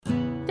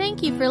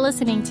Thank you for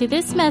listening to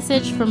this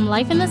message from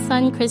Life in the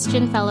Sun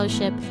Christian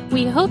Fellowship.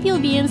 We hope you'll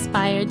be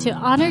inspired to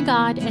honor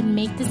God and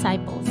make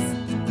disciples.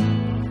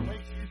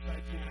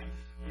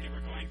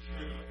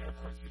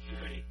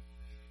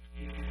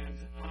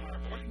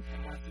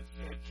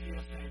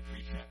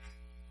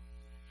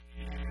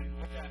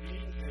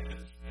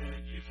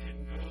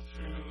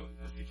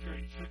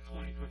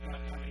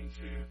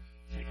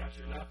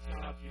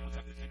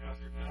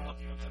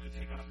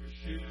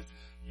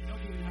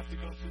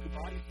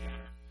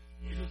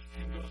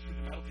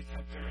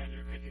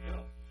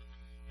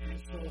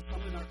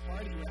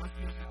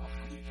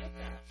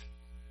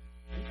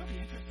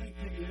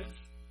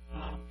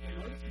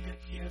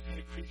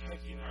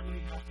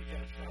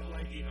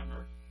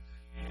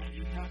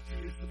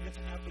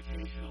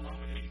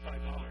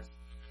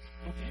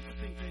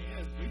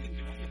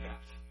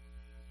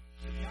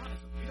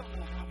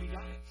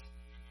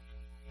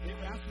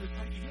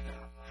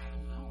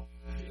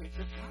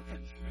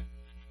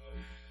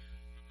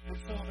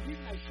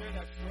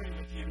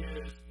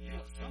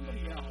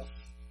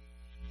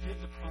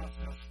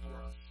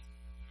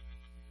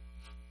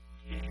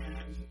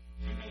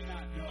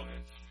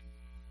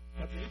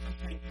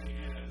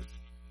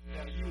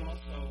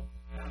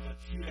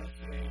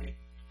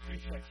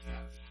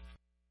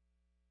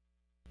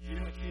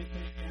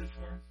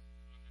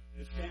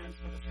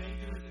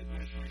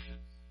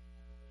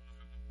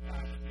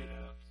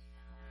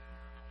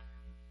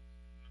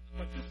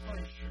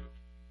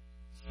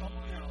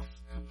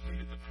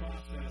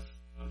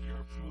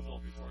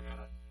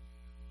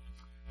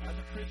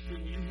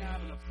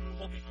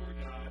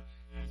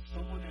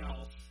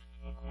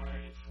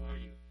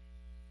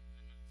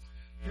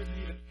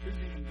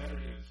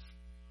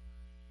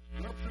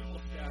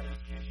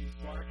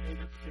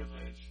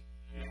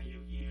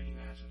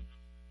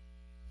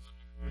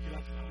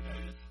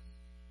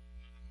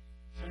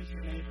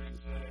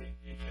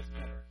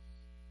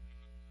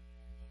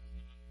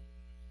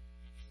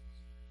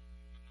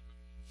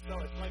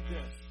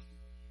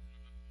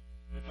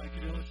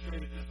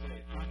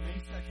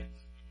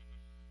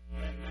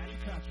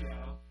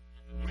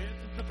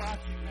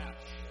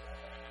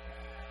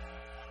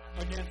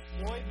 Against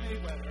Floyd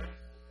Mayweather.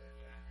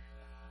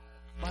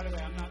 By the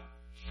way, I'm not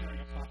sharing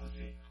a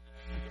prophecy.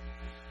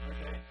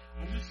 Okay?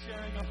 I'm just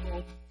sharing a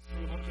hope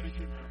through a little bit of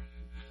humor.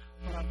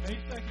 But on May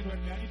 2nd,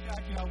 when Manny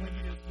Pacquiao wins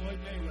against Floyd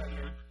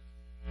Mayweather,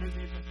 here's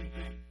the interesting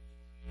thing.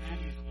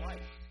 Manny's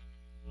wife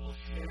will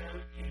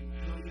share in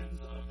millions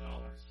of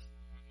dollars.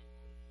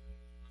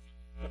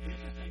 But the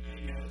interesting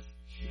thing is,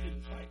 she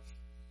didn't fight.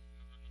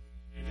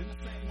 And in the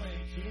same way,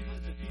 Jesus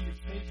defeated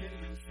Satan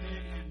and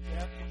sin and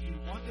death, and he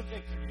won the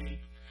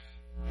victory.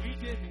 We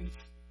didn't,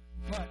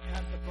 but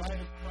as the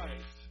bride of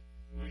Christ,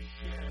 we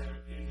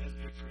share in his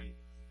victory.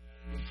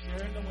 We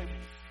share in the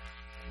winning.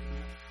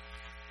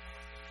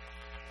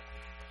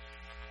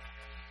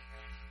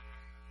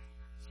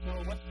 So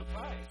what's the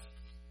prize?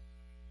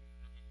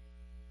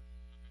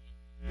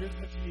 Here's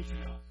what you need to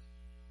know.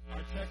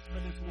 Our text for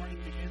this morning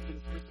begins in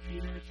 1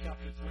 Peter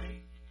chapter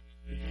 3,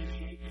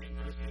 beginning in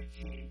verse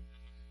 18.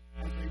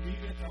 As we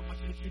read it, I want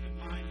you to keep in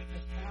mind that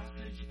this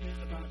passage is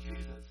about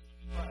Jesus.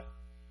 But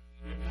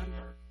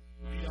remember,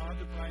 we are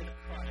the bride of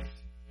Christ,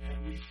 and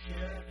we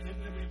share in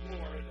the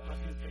reward of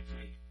his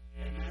victory.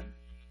 Amen?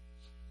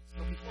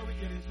 So before we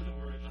get into the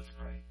word, let's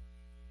pray.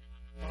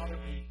 Father,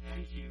 we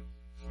thank you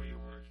for your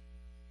word.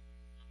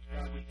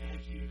 God, we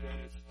thank you that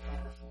it's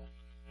powerful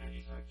and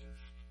effective.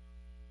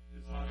 And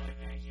Father, I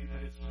thank you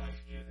that it's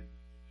life-giving.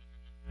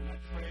 And I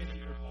pray that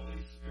your Holy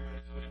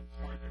Spirit would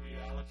impart the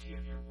reality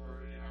of your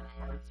word in our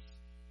hearts,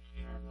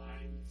 in our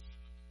minds,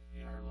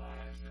 in our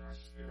lives, in our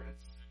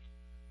spirits,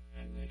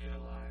 and make it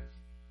alive.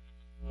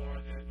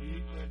 Lord, that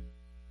we would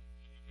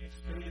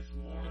experience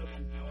more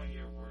than knowing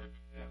your word,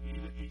 that we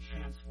would be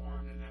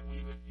transformed and that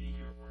we would be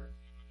your word,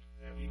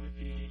 that we would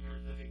be your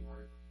living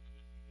word.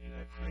 And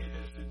I pray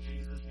this in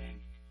Jesus'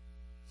 name.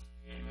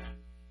 Amen.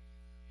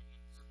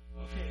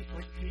 Okay,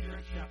 1 Peter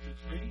chapter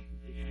 3,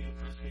 beginning of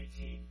verse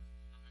 18.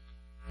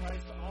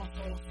 Christ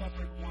also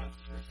suffered once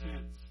for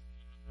sins,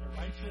 the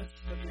righteous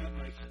for the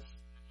unrighteous,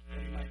 that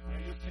he might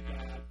bring us to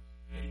God,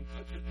 being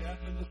put to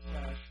death in the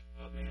flesh,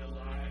 but made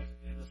alive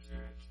in the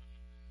Spirit.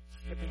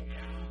 Skipping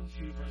down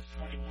to verse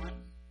 21.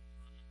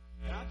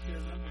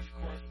 Baptism, which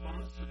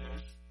corresponds to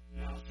this,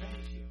 now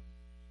saves you,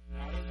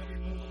 not as a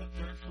removal of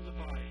dirt from the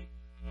body,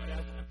 but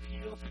as an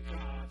appeal to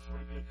God for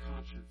a good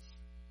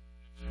conscience.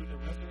 Through the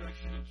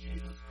resurrection of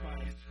Jesus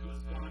Christ, who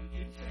has gone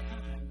into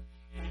heaven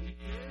and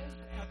is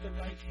at the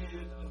right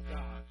hand of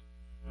God,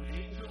 when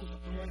angels,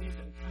 authorities,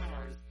 and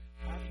powers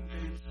having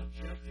been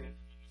subjected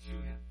to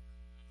him.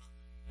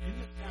 In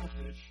this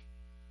passage,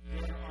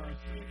 there are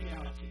three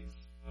realities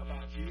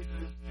about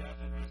Jesus' death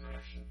and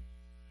resurrection.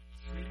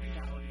 Three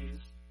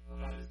realities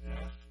about his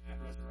death and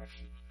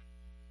resurrection.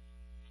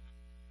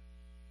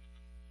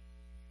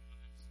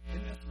 In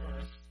this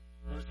verse,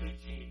 verse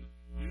 18,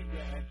 we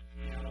read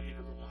reality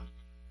number one.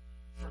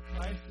 For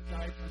Christ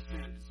died for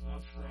sins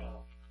once for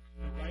all,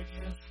 the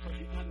righteous for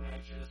the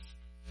unrighteous,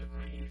 to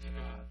bring you to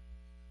God.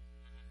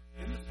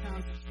 In this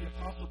passage, the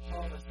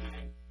Paul is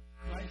saying,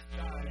 Christ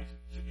died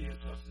to be a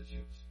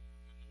substitute,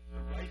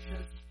 the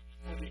righteous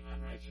for the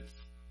unrighteous.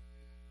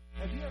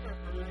 Have you ever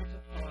heard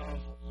of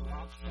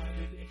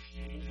lopsided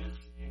exchanges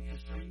in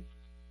history?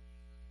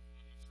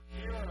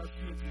 Here are a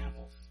few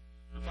examples.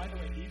 And by the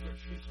way, these are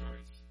true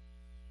stories.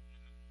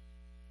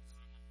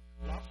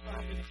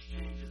 Lopsided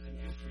exchanges in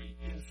history.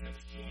 In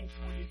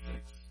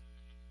 1626,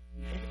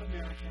 Native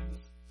Americans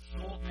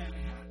sold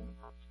Manhattan.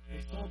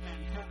 They sold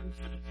Manhattan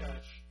to the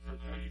Dutch for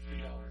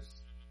 $33.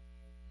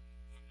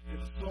 It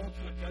was sold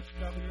to a Dutch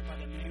governor by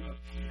the name of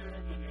Peter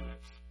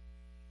Minuit.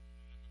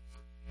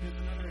 Here's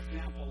another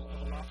example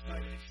of a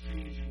lopsided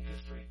exchange in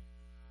history.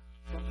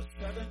 From the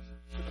 7th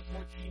to the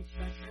 14th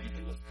centuries,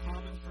 it was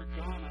common for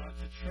Ghana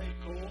to trade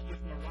gold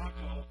with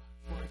Morocco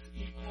for its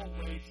equal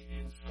weight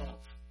in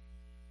salt.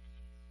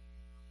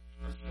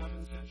 For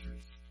 7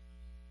 centuries.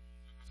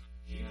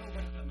 Do you know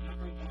what is the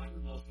number one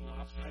most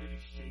lopsided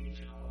exchange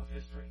in all of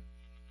history?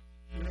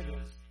 Here it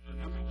is. The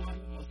number one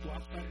most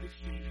lopsided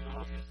exchange in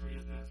all of history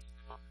is this.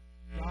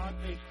 God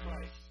made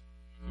Christ,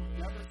 who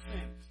never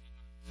sinned,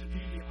 to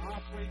be the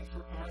offering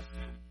for our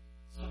sin,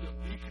 so that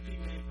we could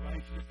be made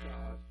right with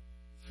God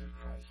through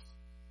Christ.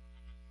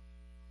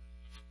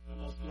 The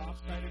most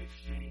lopsided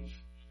exchange.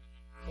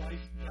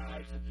 Christ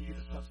died to be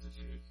the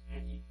substitute,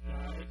 and he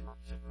died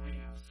to bring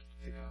us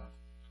to God.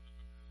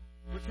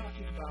 We're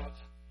talking about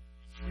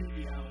three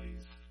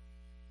realities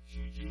to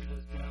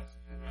Jesus' death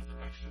and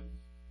resurrection.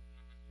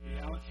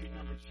 Reality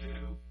number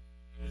 2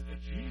 is that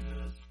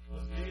Jesus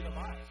was made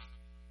alive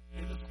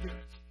in the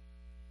Spirit,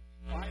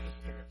 by the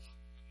Spirit.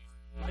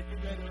 Like we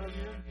read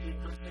earlier in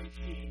verse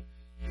 18,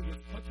 he was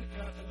put to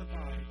death in the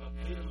body, but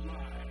made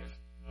alive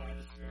by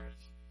the Spirit.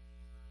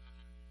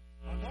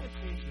 On one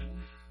occasion,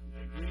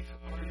 the Greek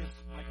artist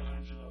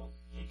Michelangelo,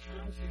 he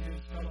turned to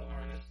his fellow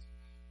artists,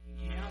 and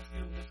he asked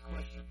him this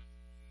question.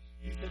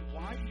 He said,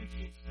 why do you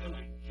keep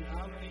filling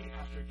gallery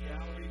after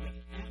gallery with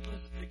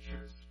endless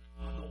pictures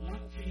on the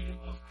one theme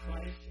of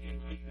Christ in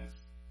weakness,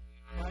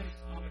 Christ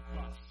on the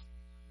cross,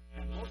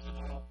 and most of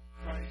all,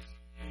 Christ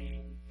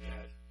hanging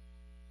dead?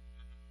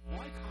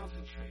 Why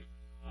concentrate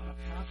on a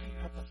passing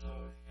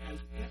episode as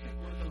if it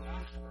were the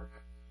last work,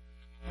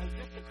 as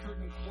if the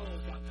curtain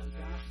closed on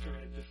disaster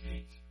and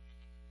defeat?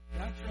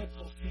 That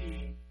dreadful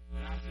scene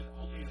lasted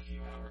only a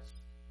few hours,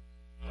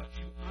 but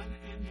to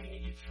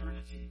unending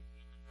eternity,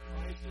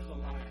 Christ is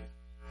alive,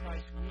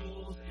 Christ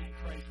rules, and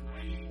Christ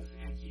reigns,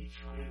 and he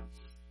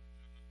triumphs.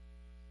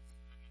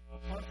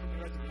 Apart from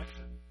the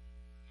resurrection,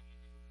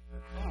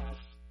 the cross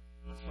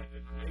looks like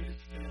the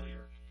greatest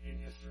failure in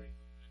history.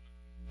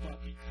 But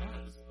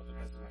because of the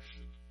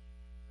resurrection,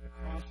 the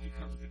cross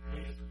becomes the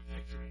greatest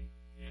victory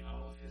in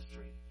all of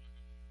history.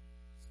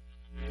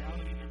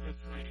 Reality number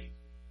 3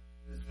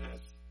 is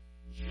this.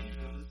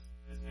 Jesus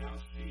is now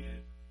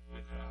seated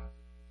with God.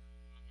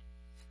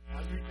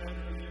 As we read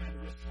earlier in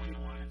verse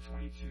 21 and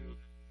 22,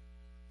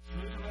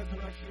 through the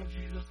resurrection of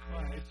Jesus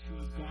Christ,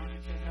 who has gone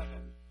into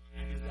heaven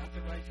and is at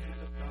the right hand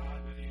of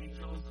God with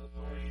angels,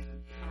 authorities,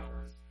 and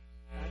powers,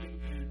 having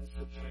been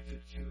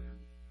subjected to him.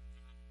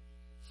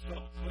 So,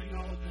 putting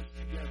all of this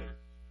together,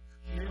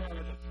 here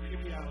are the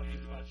 3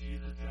 realities about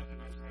Jesus' death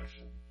and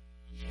resurrection.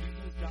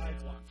 Jesus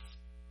died once.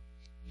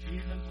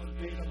 Jesus was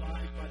made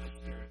alive by the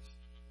Spirit.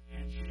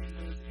 And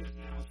Jesus is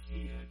now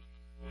seated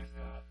with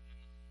God.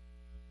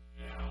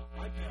 Now,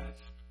 I bet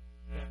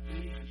that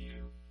many of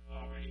you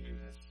already knew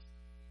this.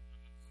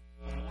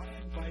 But I want to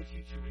invite you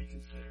to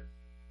reconsider.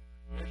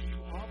 Whether you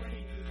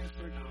already knew this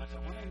or not,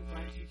 I want to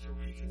invite you to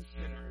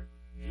reconsider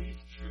these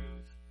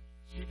truths,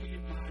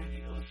 keeping in mind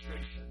the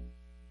illustration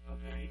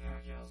of Manny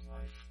Pacquiao's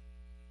life.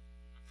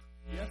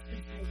 Yes,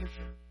 these things are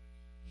true.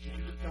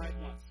 Jesus died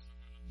once.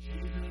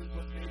 Jesus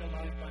was made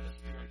alive by the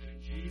Spirit,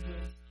 and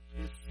Jesus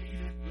is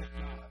seated with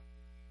God.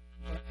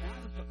 But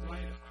as the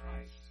bride of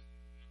Christ,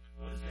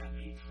 what does that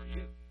mean for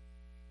you?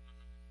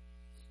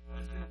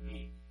 What does that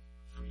mean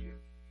for you?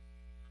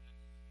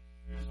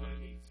 Here's what it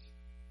means.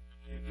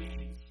 It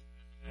means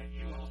that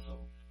you also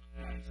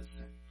died to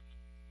sin.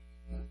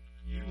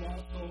 You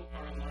also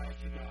are alive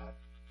to God.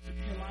 To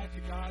be alive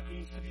to God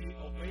means to be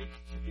awake,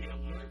 to be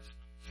alert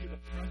to the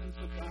presence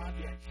of God,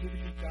 the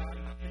activity of God,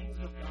 and the things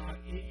of God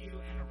in you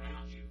and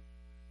around you.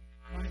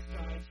 Christ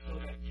died so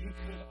that you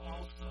could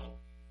also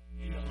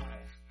be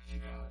alive to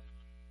God.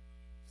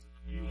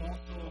 You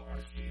also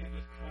are seated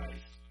with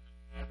Christ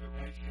at the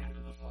right hand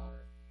of the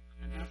Father.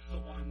 And that's the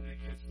one that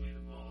gets me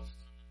the most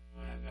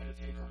when I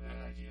meditate on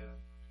that idea.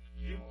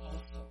 You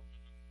also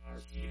are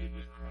seated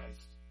with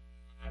Christ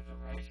at the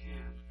right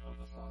hand of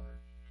the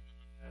Father.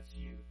 That's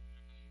you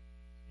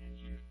and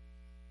you.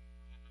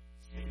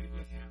 Seated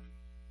with him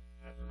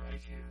at the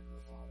right hand of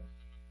the Father.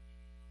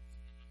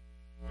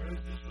 Where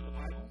is this in the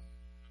Bible?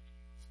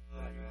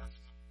 Glad you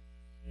asked.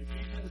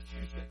 Ephesians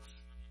 2:6.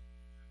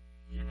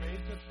 He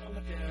raised us from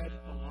the dead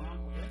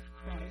along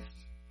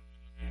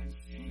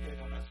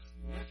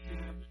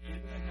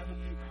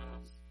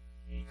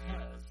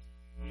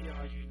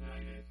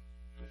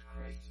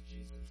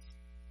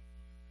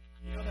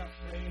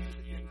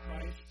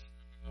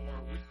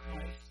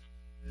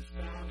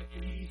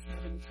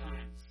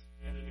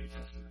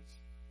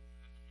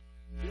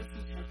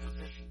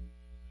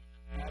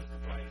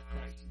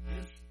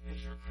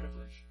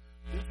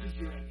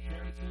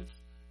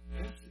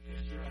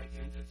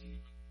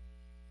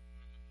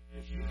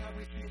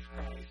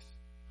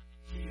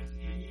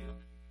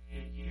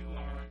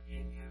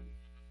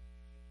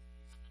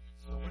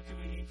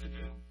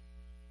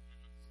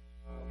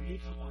need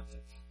to want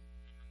it.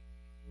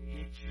 We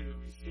need to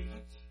receive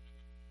it,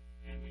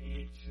 and we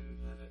need to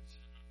live it.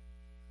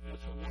 Now,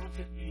 to want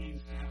it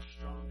means to have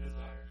strong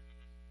desire.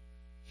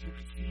 To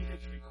receive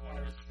it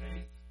requires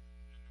faith,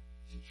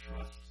 to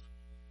trust,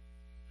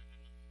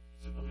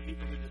 to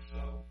believe that it is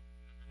so,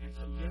 and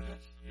to live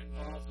it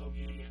involves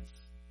obedience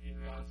in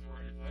God's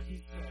Word and what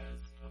He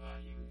says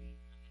about you and me.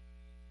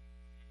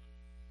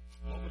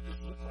 What would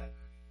this look like?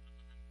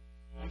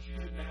 I want you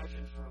to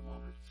imagine for a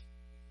moment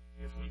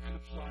if we could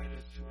apply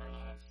this to our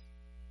lives.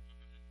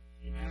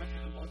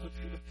 Imagine a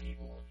multitude of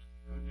people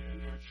who knew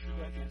their true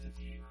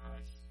identity in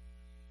Christ.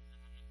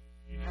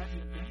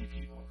 Imagine many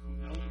people who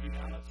know the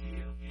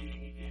reality of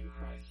being in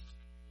Christ.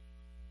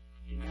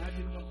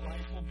 Imagine what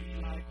life will be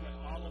like when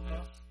all of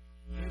us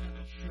live in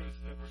the truth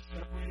that we're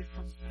separated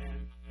from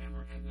sin and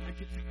we're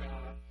connected to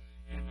God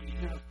and we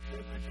have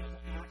privilege of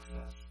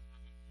access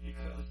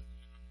because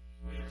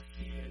we are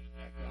seated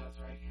at God's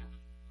right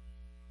hand.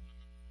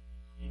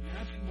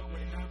 Imagine what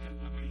would happen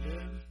when we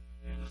live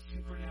in the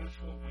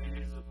supernatural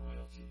ways of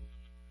royalty.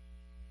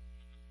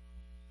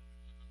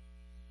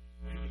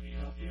 We would be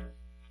healthier.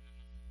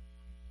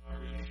 Our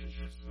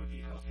relationships would be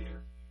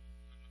healthier.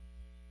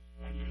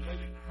 When you live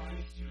in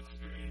Christ, you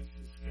experience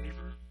His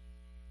favor.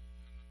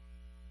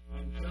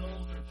 When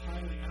bills are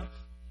piling up,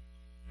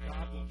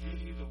 God will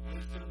give you the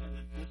wisdom and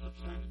the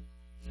discipline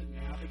to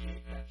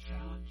navigate that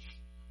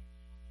challenge.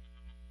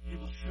 He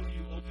will show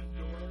you open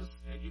doors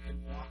that you can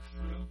walk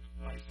through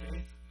by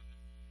faith.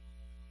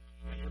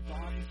 When your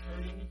body's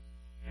hurting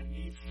and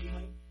needs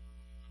healing,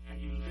 and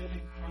you live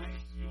in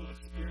Christ, you will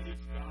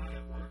experience God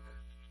at work.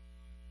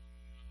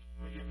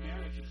 When your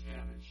marriage is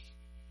damaged,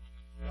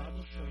 God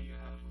will show you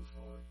how to move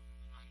forward.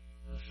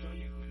 He'll show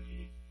you who to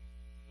be,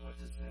 what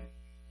to say,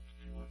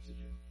 and what to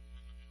do.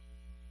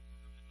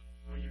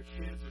 When your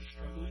kids are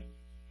struggling,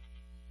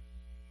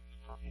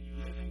 and you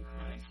live in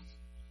Christ,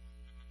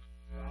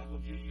 God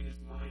will give you His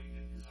mind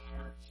and His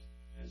heart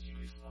as you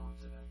respond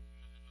to them.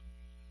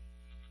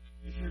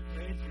 If your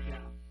grades are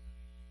down,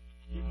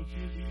 He will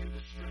give you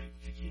the strength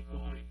to keep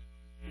going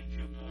and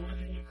do more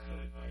than you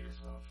could by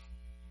yourself.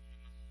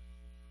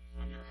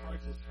 When your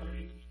heart is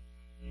hurting,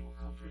 He will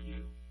comfort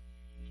you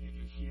and give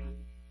you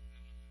healing.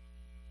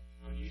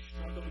 When you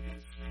struggle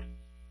against sin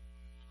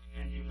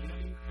and you live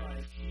in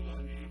Christ, He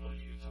will enable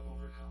you to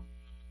overcome.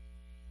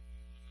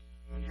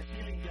 When you're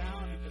feeling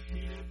down and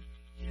defeated,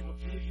 He will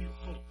give you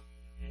hope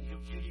and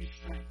He'll give you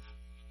strength.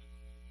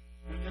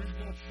 When there's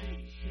no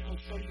change, He will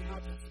show you how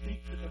to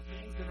speak to the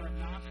things that are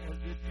not as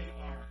if they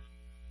are.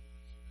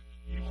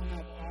 You will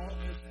have all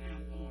this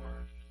and more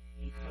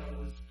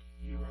because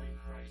you are in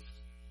Christ.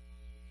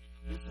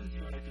 This is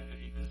your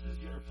identity. This is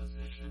your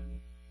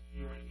position,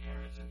 your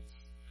inheritance.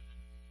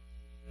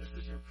 This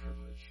is your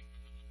privilege.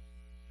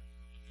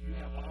 You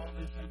have all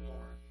this and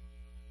more.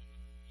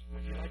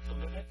 Would you like to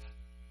live it?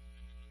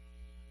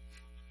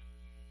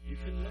 You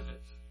can live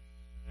it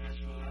as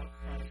you allow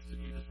Christ to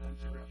be the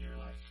center of your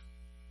life.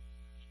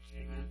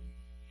 Amen.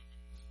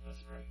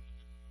 Let's pray.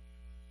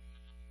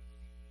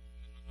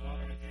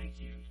 Father, I thank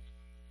you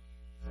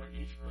for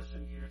each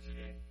person here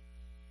today.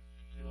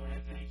 And Lord,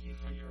 I thank you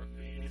for your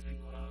amazing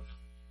love.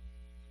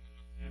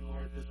 And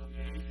Lord, this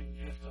amazing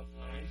gift of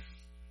life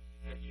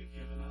that you've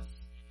given us.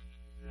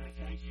 And I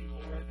thank you,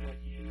 Lord, that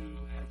you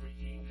have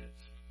redeemed it.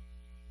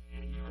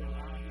 And you're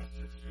allowing us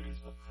to experience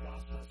the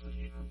process of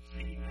you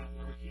completing that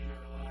work in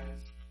our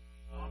lives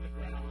on the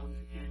ground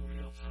in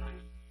real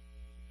time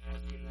as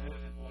we live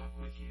and walk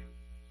with you.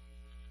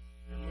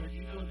 And Lord,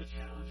 you know the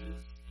challenges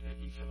that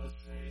each of us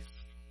face.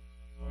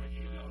 Lord,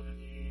 you know the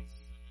needs.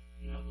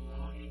 You know the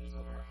longings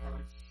of our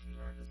hearts and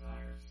our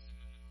desires.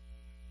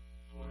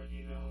 Lord,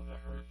 you know the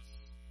hurts.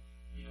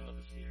 You know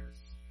the fears.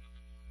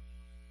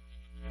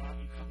 God,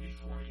 we come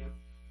before you.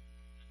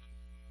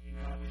 And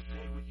God, we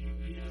say, would you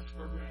meet us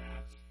where we're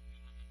at?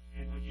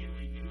 And would you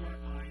renew our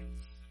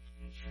minds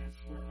and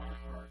transform our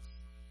hearts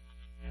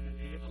and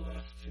enable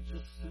us to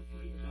just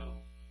simply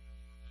know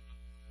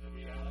the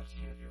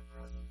reality of your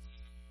presence.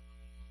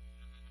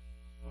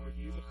 Lord,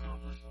 you've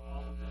accomplished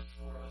all of this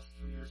for us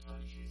through your Son,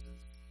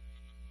 Jesus.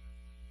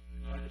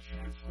 And by the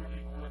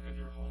transforming work of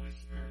your Holy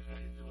Spirit that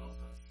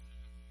indwells us.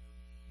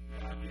 And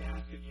God, we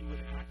ask that you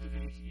would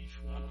activate each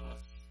one of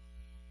us.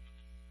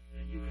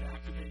 That you would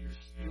activate your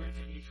Spirit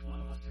in each one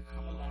of us to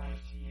come alive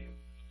to you,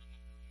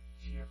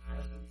 to your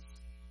presence,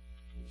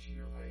 and to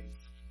your ways.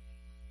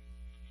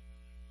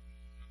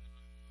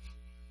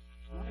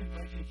 I want to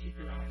invite you to keep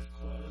your eyes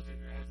closed and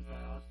your heads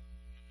bowed.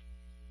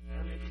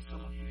 There may be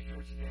some of you here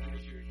today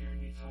as you're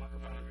hearing me talk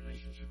about a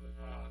relationship with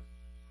God,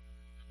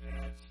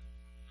 that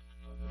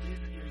the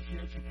reason you're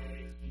here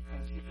today is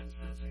because you've been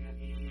sensing a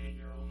need in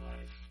your own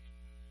life.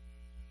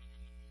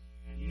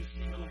 And you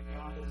feel like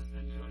God has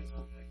been doing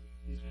something.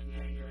 He's been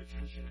getting your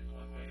attention in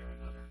one way or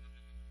another.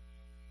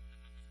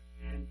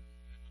 And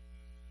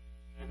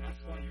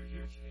that's why you're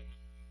here today.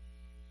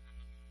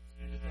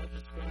 And if that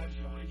describes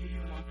you, I want to give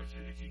you an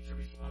opportunity to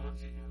respond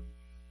to Him.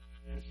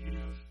 If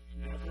you've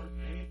never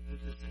made the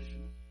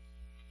decision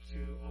to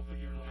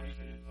open your life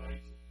and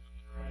invite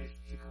Christ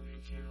to come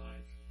into your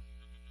life,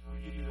 I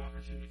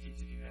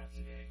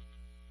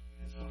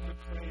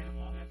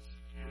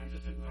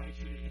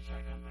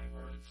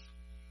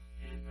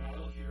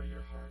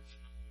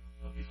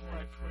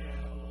I pray, I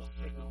have a little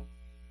signal.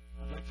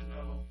 I'd like to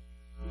know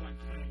who I'm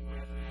praying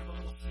with, and I have a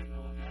little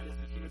signal, and that is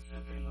if you would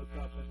simply look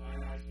up and my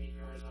eyes meet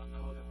yours, I'll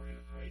know that we're going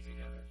to pray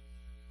together.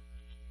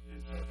 And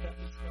so if that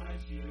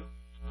describes you,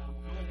 go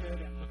ahead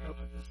and look up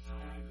at this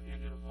time, and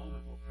in a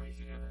moment we'll pray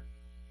together.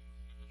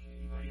 Okay,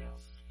 anybody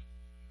else?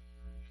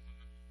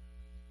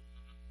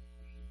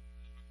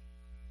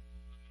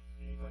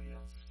 Anybody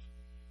else?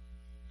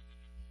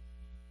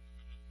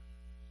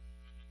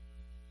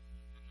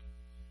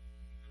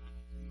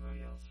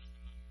 Anybody else?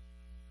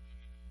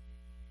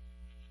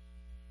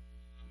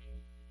 Okay.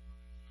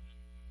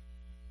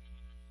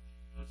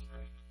 Let's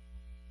pray.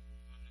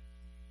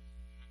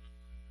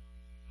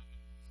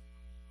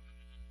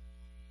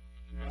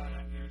 God,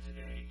 I'm here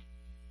today,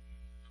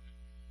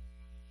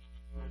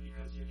 Lord,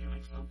 because you're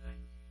doing something.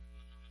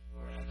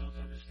 Lord, I don't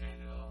understand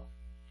it all,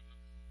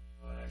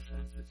 but I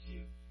sense it's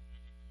you.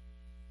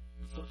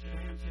 And so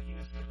today I'm taking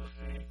a step of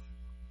faith,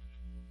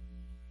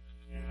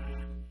 and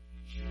I'm